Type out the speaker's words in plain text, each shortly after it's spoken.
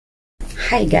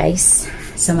Hi guys!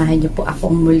 Samahan niyo po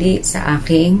akong muli sa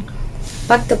aking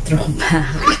pagtatropa.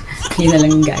 Yun na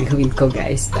lang yung gagawin ko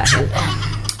guys dahil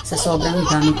sa sobrang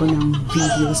dami ko ng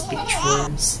videos,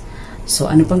 pictures.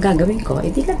 So ano pang gagawin ko? E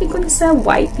di lapin ko na sa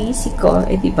YTC ko.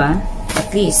 E di ba?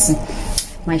 At least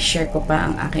may share ko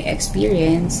pa ang aking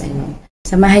experience. Ayun.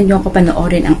 Samahan niyo ako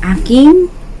panoorin ang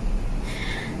aking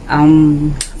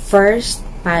first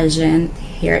pageant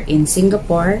here in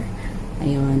Singapore.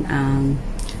 Ayun,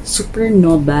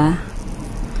 Supernova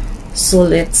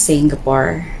Sulit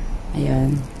Singapore.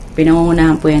 Ayun.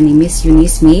 Pinangungunahan po yan ni Miss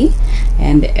Eunice May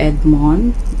and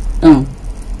Edmond.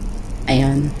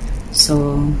 Ayun.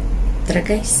 So, tara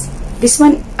guys. This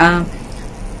one,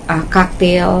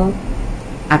 cocktail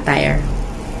attire.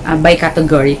 By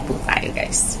category po tayo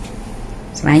guys.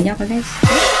 Samahan niyo ako guys.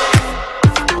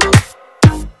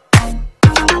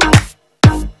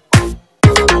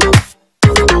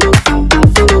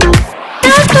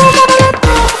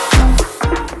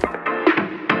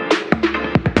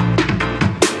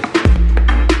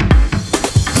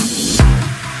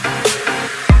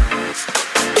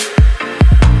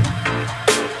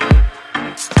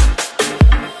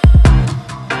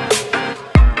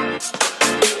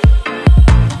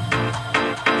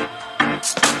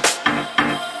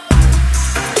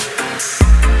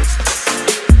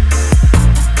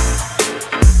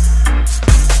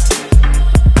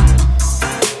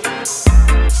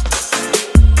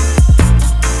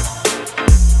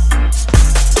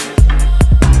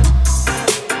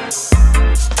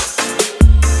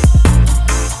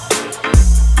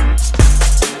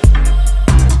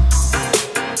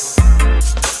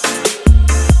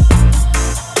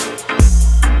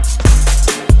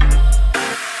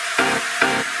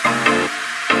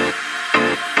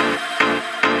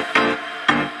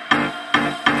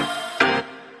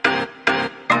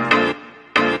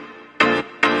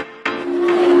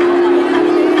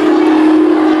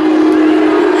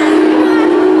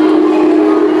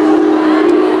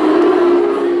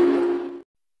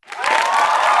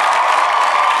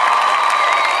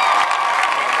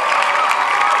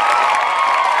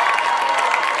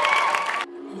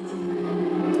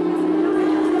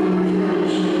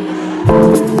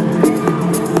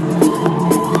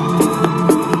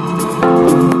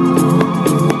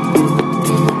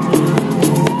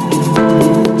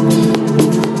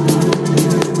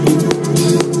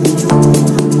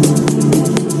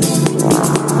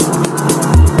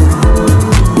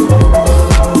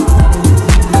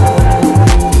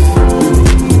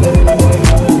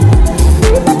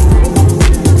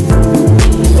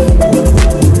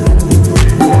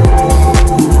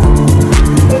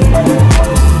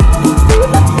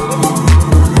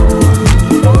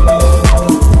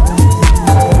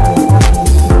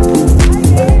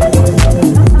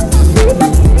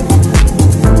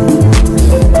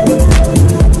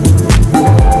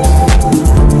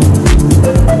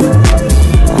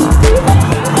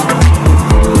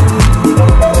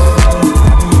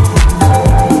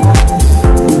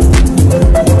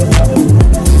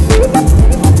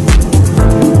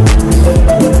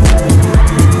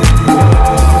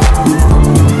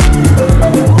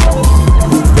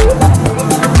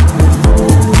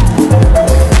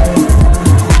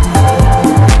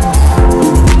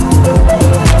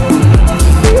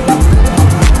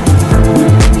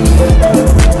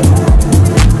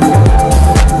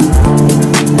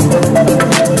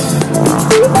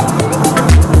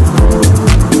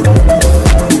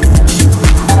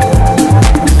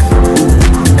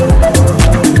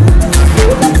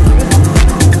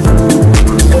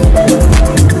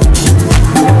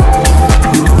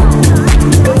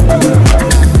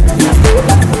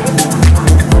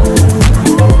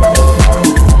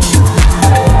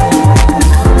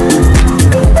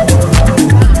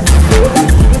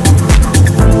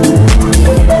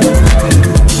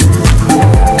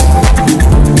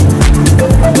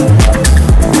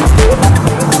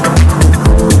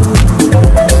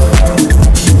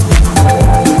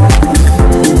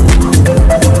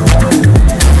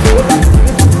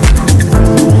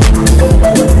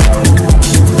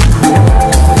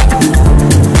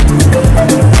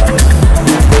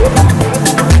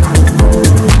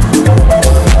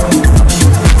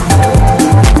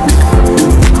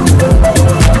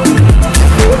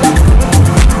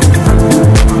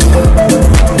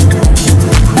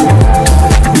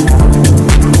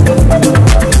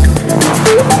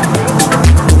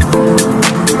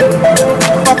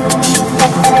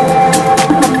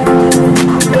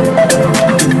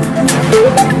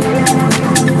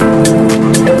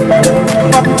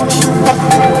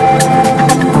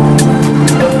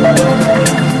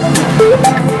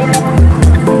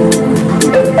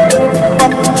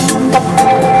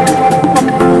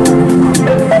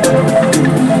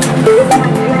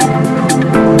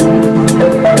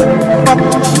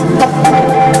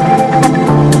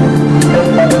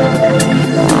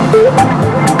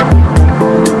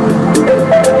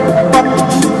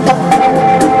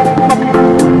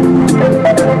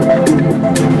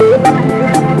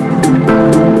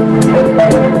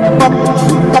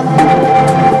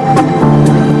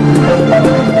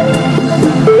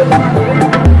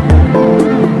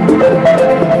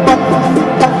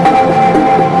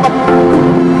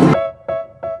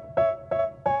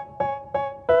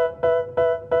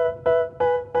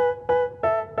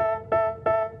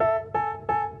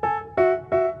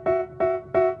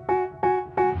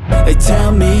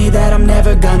 me that I'm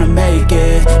never gonna make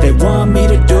it. They want me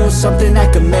to do something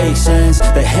that could make sense.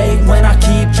 They hate when I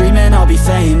keep dreaming I'll be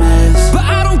famous, but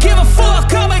I don't give a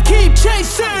fuck, I'ma keep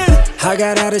chasing. I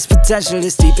got all this potential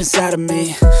that's deep inside of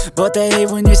me, but they hate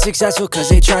when you're successful cause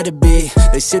they try to be.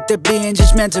 They sit there being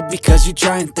judgmental because you're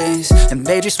trying things, and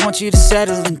they just want you to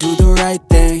settle and do the right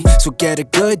thing. So get a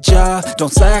good job,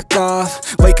 don't slack off.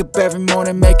 Wake up every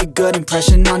morning, make a good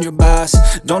impression on your boss.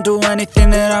 Don't do anything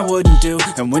that I wouldn't do,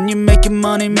 and when you're making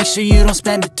money, make sure you don't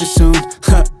spend it too soon.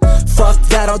 Fuck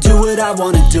that, I'll do what I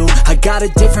wanna do. I got a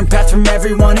different path from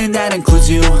everyone, and that includes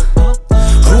you.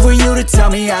 Who are you to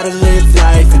tell me how to live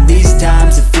life? In these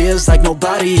times it feels like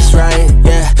nobody's right,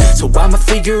 yeah. So I'ma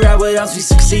figure out what else we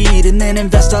succeed, and then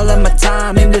invest all of my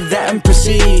time into that and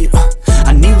proceed.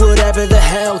 I need whatever the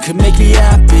hell could make me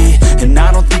happy, and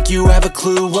I don't think you have a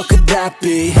clue what could that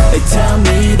be. They tell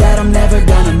me that I'm never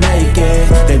gonna make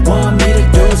it. They want me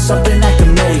to do something that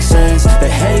can make sense. They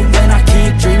hate when I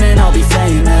keep dreaming I'll be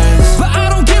famous, but I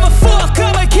don't give a fuck,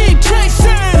 I'ma keep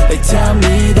chasing. They tell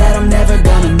me that I'm never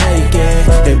gonna make it.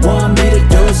 They want me to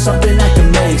do something that can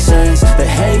make sense. They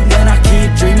hate when I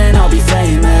keep dreaming I'll be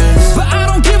famous, but I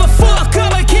don't give a fuck,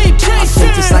 I'ma keep chasing. I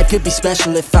think this life could be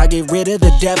special if I get rid of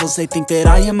the devils. They think that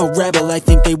I am a rebel, I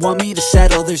think they want me to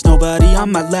settle. There's nobody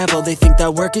on my level. They think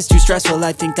that work is too stressful,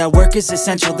 I think that work is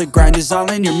essential. The grind is all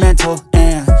in your mental,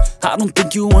 and I don't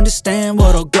think you understand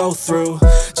what I'll go through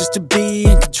just to be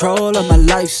in control of my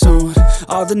life soon.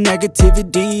 All the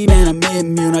negativity, man, I'm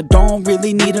immune. I don't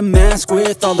really need a mask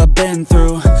with all I've been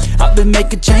through. I've been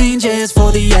making changes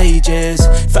for the ages.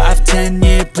 5-10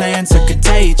 year plans are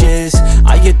contagious.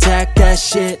 I attack that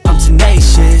shit, I'm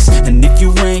tenacious. And if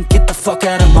you ain't, get the fuck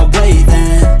out of my way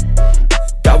then.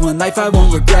 Got one life, I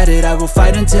won't regret it. I will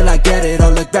fight until I get it.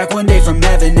 I'll look back one day from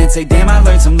heaven and say, damn, I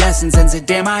learned some lessons. And say,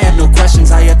 damn, I had no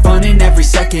questions. I had fun in every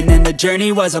second, and the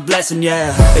journey was a blessing,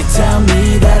 yeah. They tell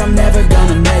me that I'm never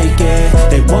gonna make it.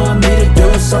 They want me to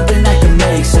do something that can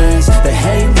make sense. They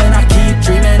hate when I keep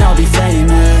dreaming I'll be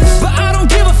famous, but I don't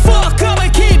give a fuck, I'ma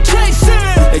keep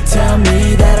chasing. They tell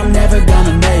me that I'm never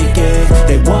gonna make it.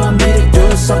 They want me to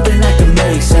do something that can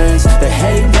make sense. They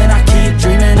hate when I keep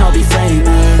dreaming I'll be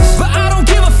famous, but I don't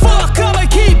give a fuck, I'ma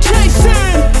keep chasing.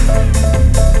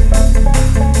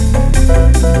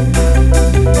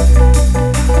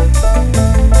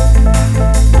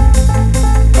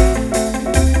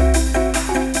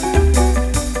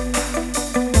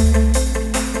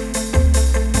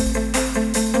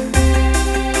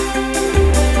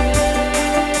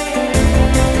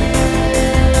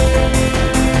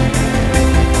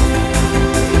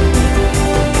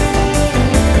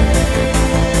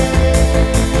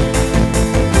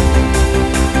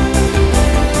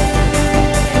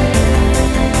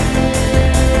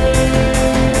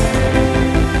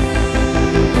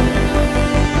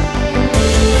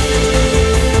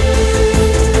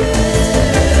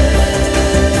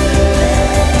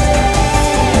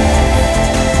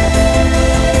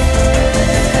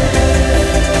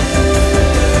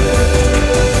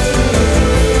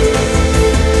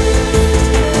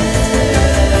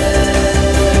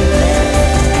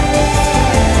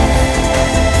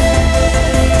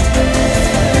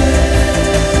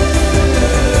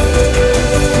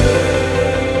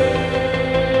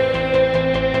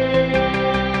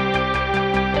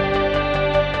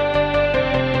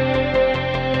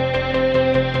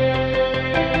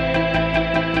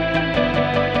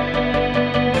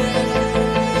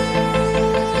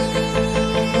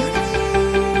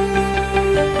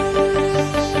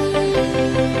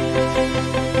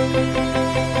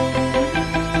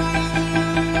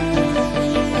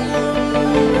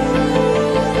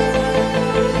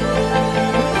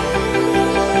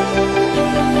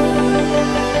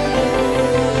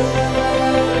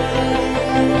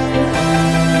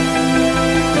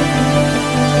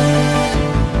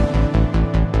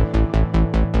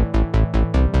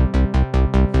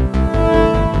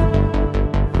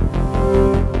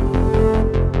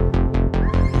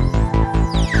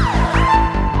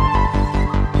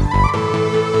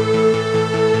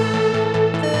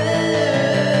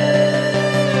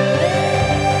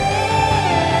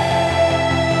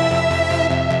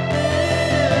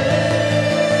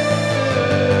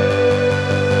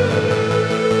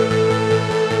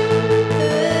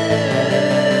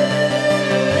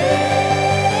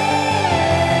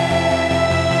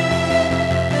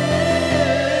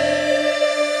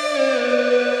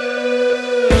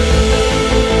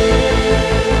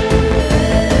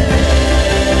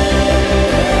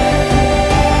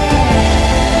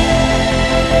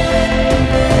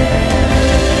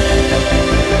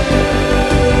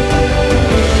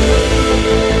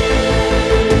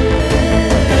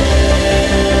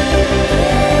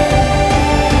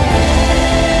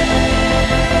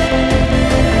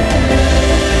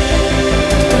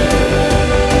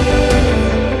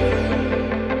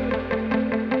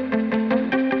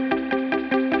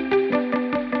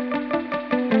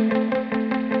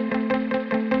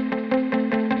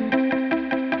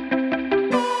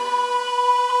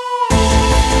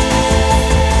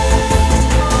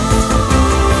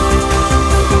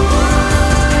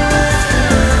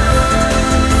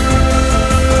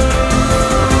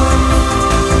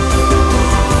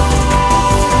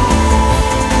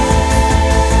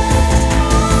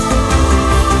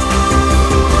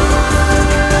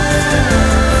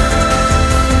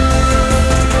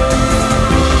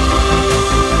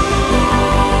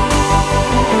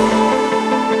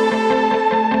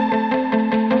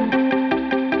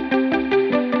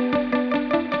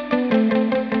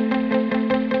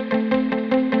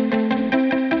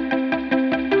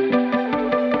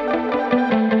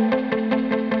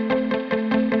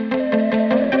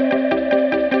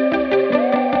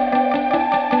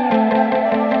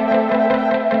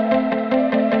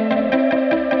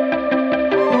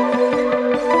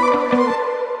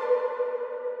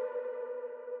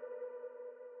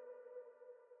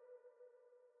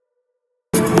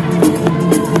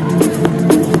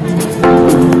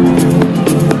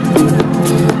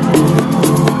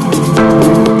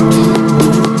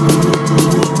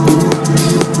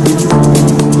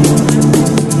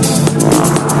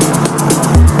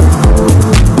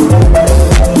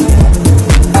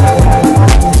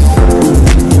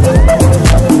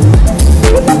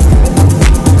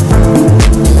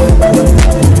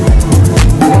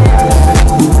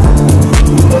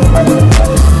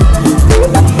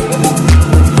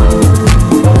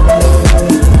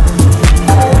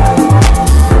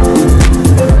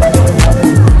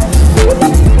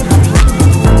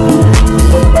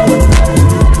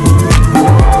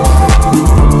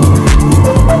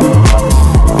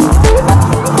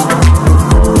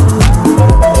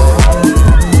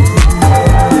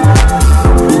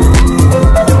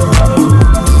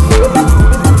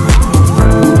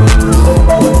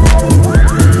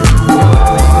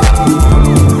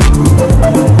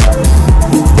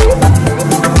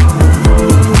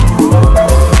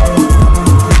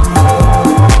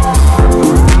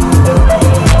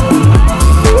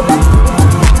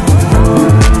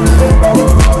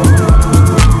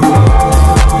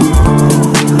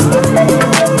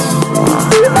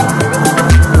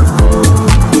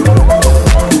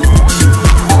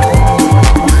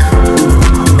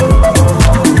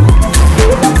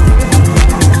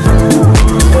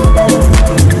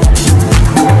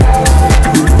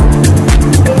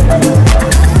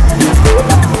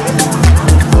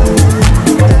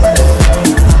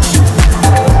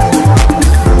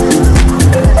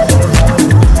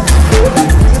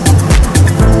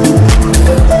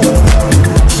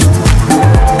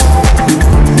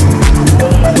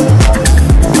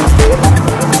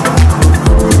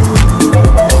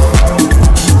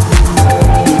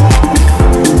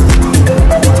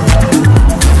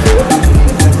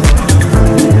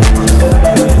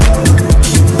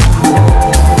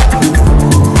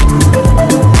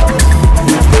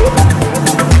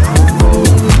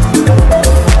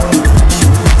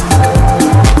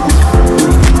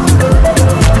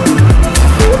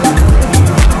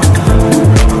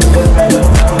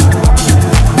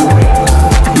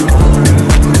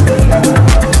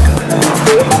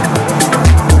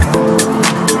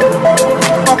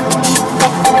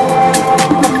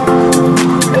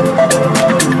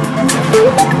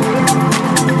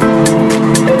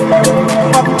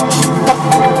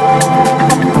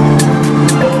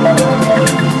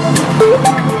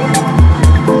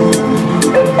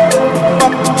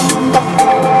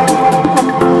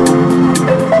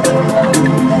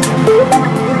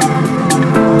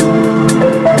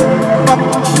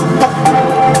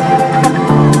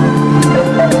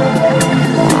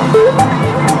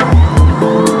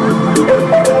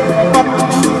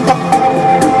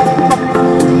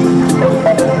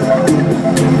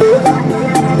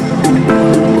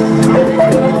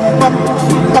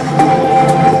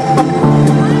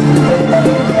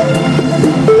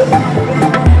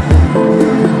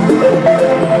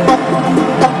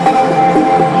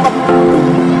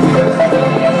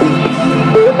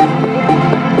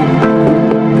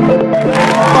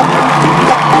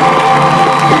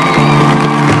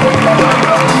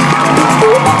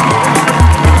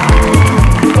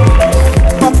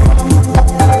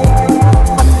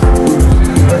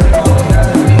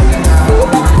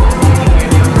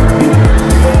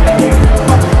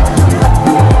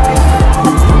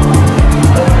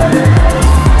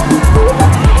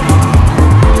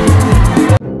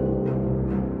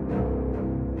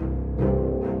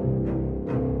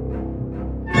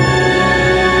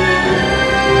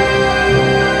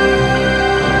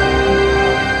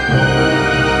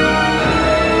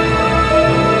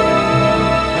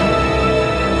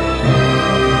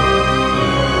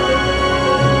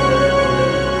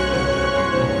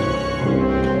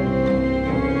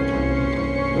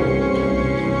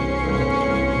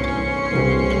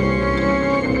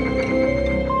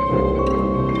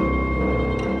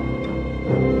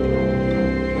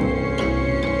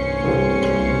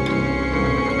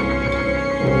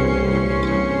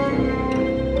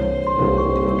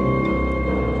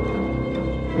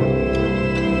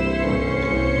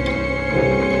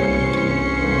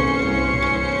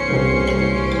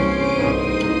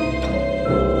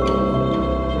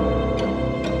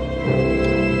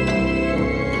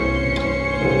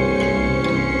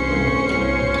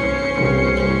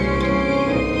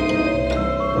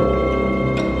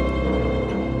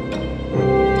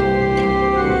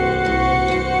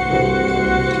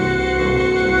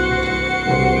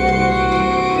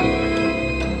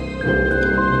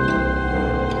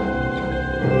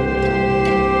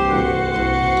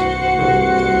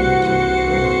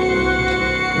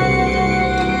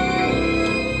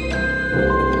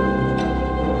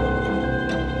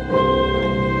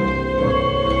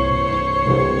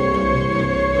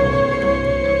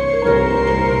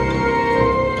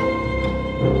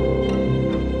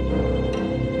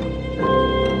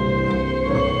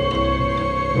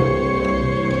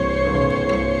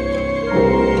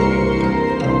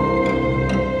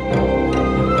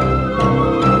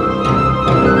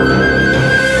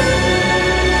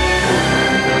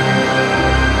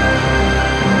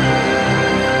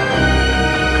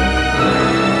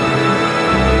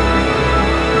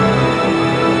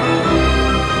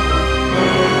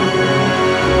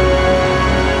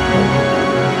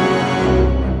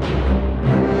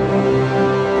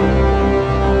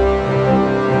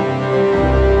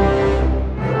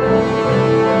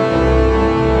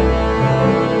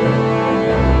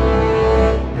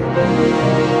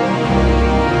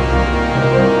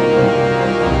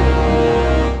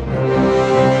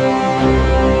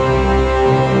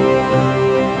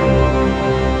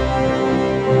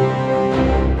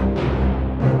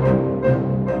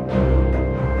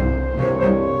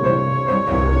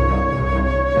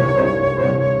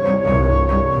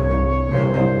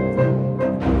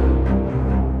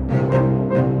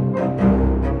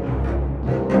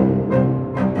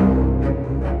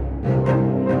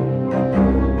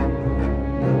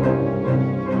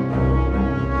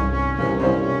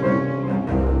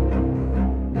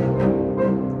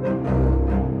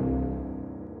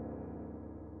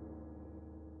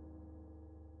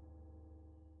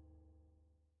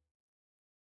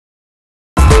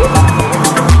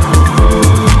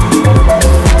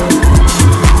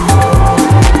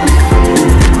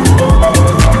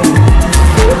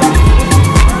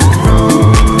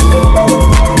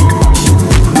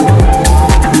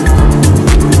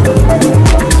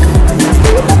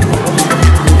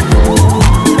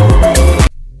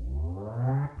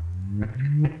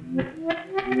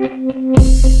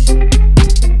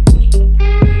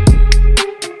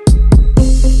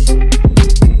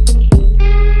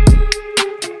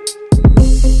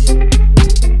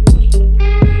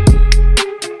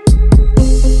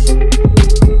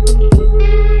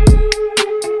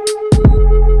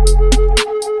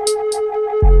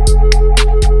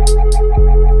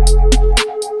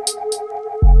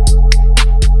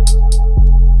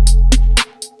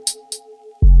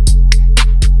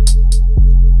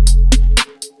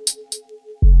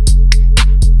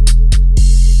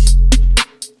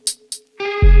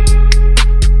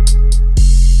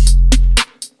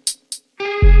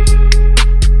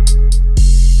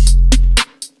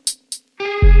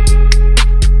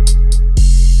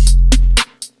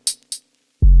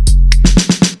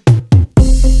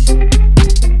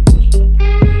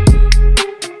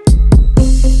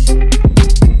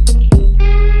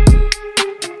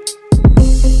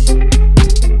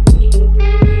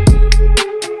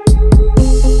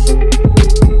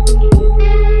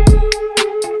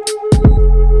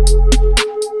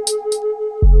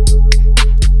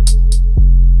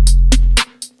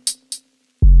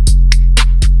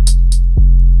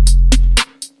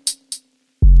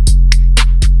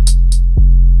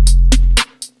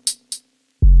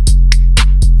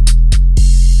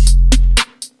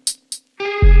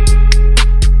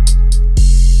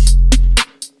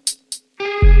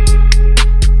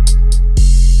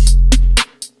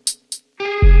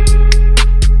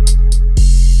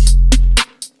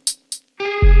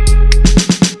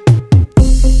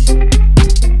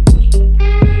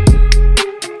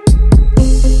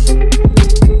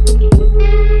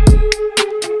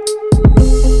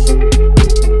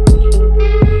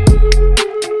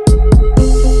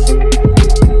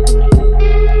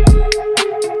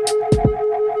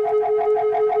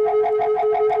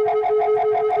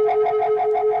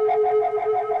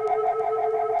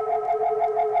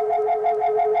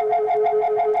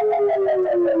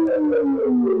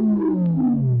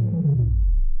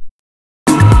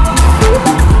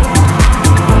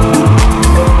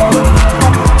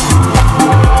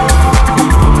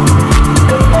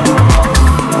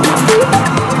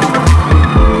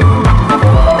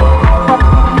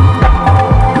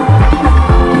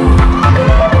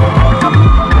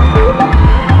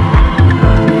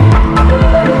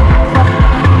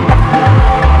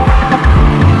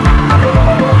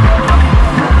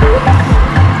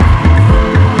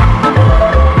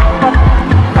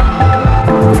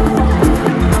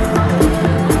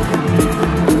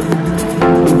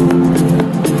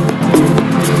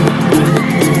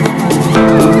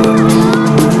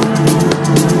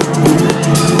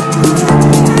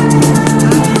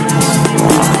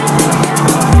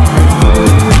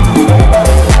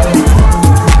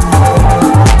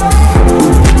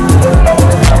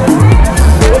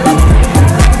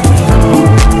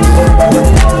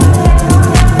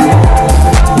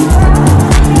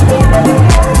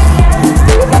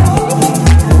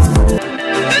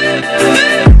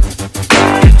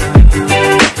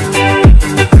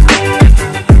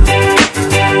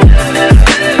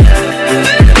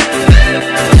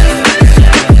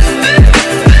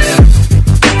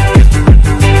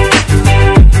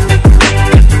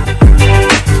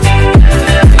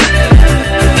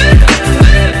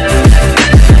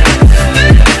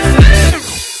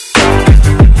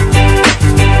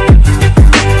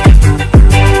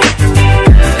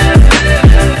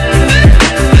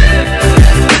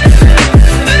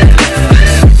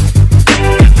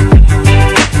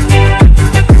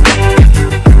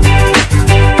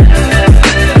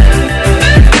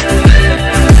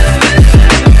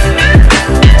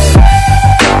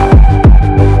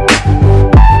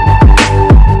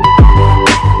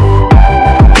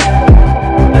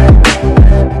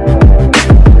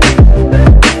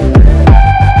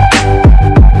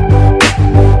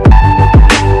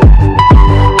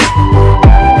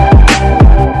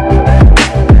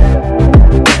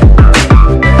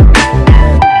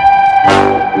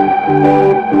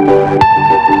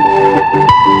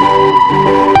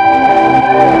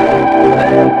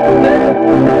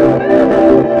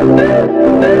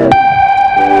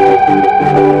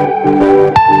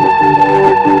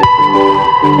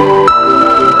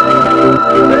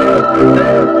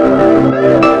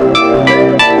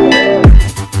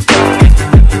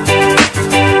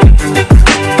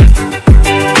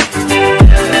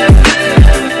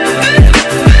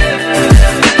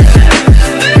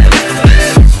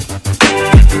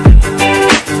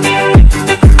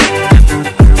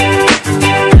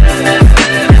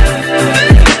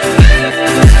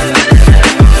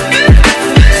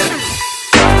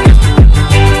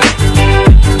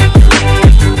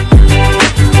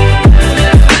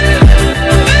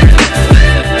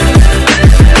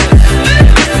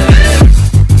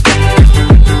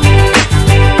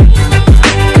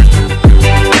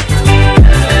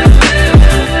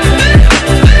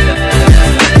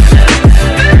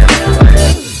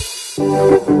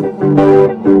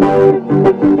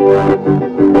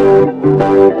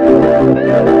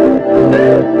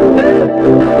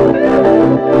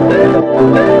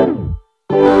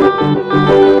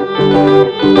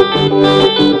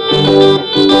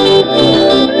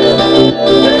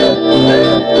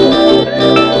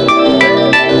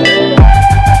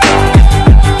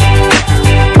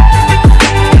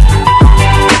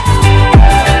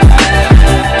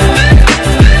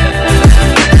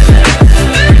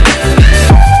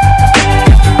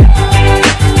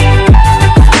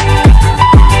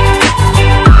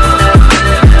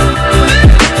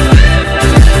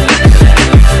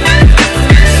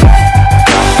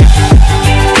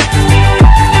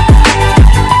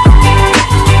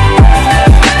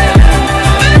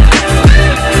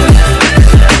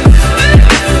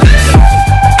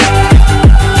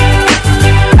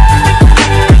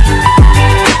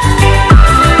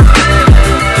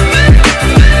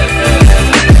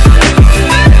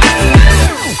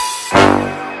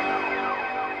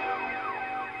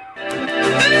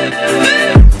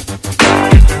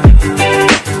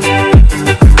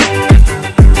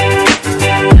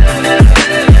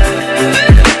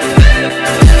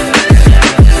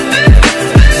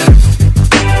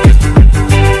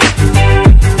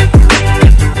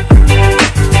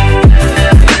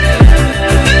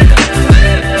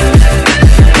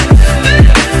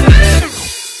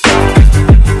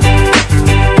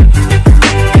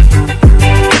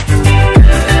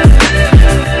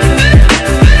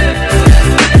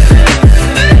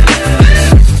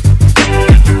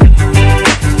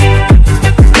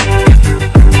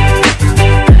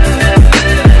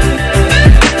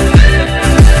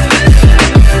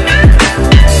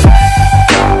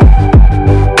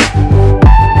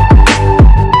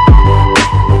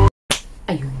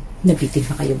 Nabitin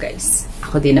na kayo guys.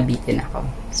 Ako din nabitin ako.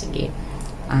 Sige.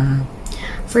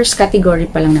 First category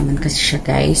pa lang naman kasi siya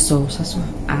guys. So, sa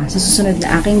susunod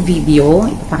na aking video,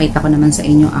 ipapakita ko naman sa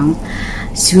inyo ang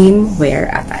swimwear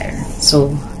attire.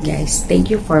 So, guys, thank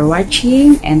you for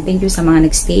watching and thank you sa mga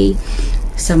nagstay,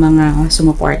 sa mga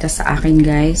sumuporta sa akin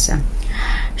guys.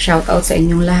 Shout out sa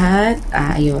inyong lahat.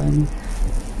 Ayun.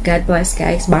 God bless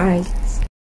guys. Bye.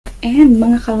 And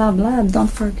mga kalab-lab,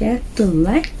 don't forget to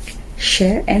like,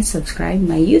 share, and subscribe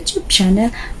my YouTube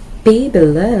channel, Baby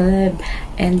Love.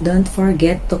 And don't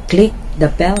forget to click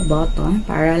the bell button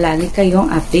para lagi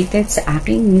kayong updated sa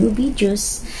aking new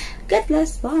videos. God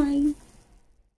bless. Bye!